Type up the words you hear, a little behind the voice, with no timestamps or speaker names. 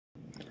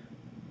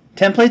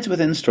Templates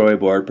within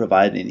Storyboard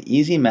provide an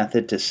easy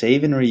method to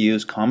save and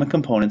reuse common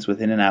components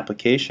within an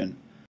application.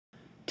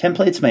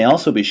 Templates may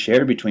also be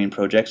shared between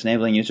projects,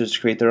 enabling users to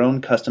create their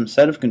own custom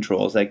set of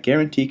controls that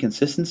guarantee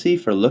consistency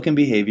for look and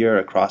behavior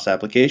across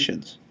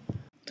applications.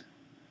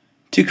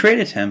 To create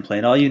a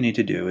template, all you need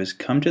to do is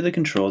come to the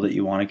control that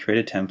you want to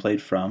create a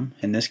template from.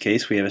 In this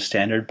case, we have a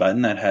standard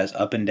button that has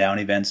up and down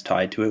events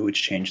tied to it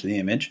which change the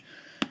image.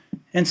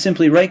 And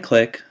simply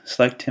right-click,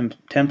 select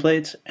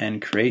Templates,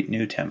 and Create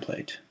New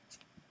Template.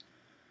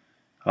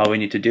 All we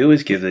need to do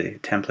is give the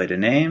template a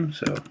name,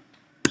 so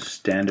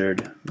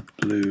standard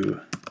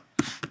blue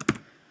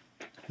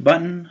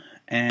button,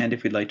 and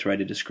if we'd like to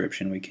write a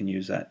description, we can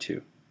use that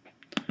too.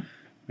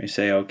 We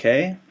say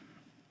OK.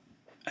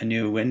 A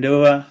new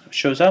window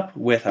shows up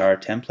with our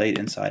template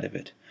inside of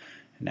it.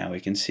 And now we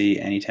can see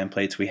any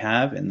templates we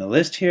have in the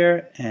list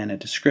here, and a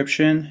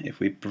description if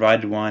we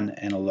provided one,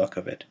 and a look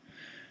of it.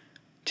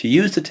 To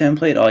use the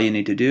template, all you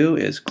need to do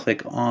is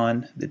click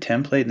on the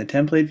template in the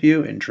template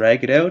view and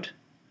drag it out,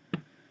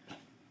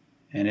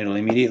 and it'll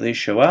immediately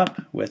show up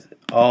with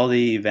all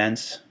the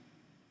events,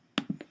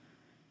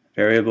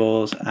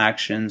 variables,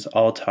 actions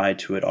all tied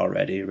to it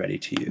already, ready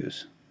to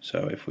use.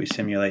 So if we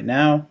simulate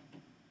now,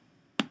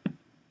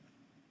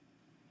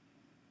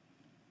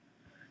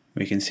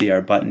 we can see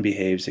our button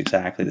behaves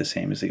exactly the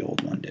same as the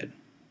old one did.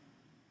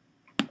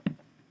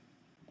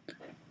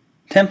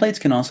 Templates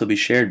can also be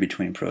shared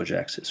between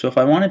projects. So if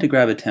I wanted to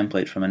grab a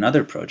template from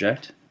another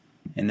project,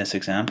 in this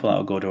example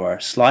I'll go to our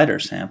slider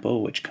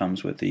sample, which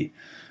comes with the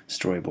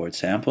storyboard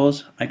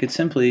samples. I could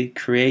simply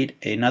create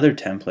another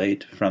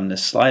template from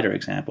this slider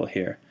example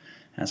here,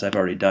 as I've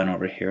already done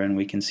over here, and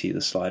we can see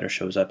the slider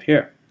shows up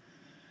here.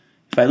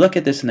 If I look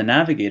at this in the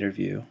navigator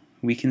view,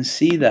 we can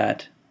see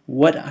that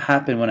what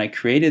happened when I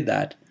created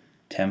that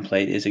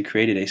template is it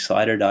created a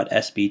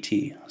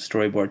slider.sbt,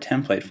 storyboard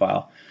template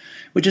file,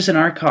 which is an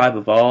archive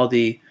of all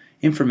the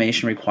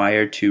information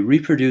required to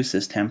reproduce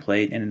this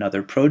template in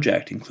another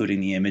project, including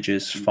the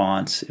images,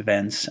 fonts,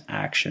 events,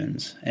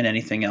 actions, and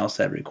anything else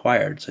that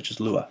required, such as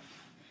Lua.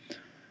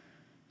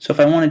 So if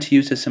I wanted to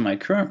use this in my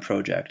current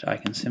project, I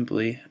can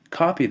simply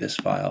copy this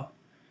file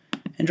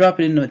and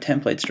drop it into a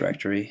templates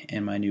directory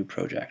in my new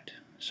project.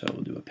 So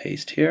we'll do a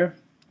paste here.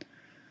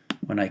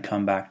 When I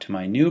come back to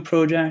my new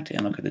project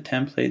and look at the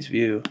templates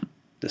view,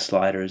 the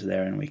slider is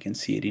there and we can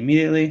see it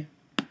immediately.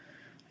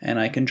 And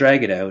I can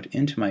drag it out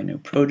into my new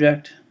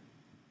project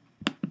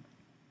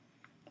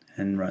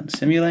and run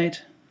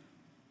simulate,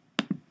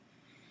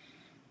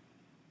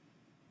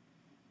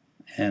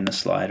 and the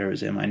slider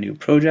is in my new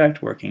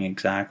project working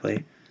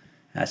exactly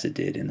as it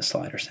did in the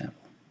slider sample.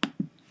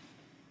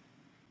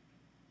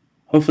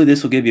 Hopefully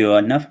this will give you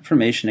enough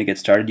information to get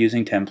started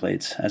using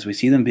templates, as we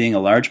see them being a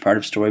large part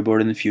of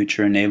Storyboard in the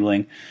future,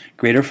 enabling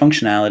greater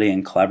functionality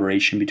and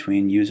collaboration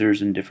between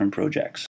users and different projects.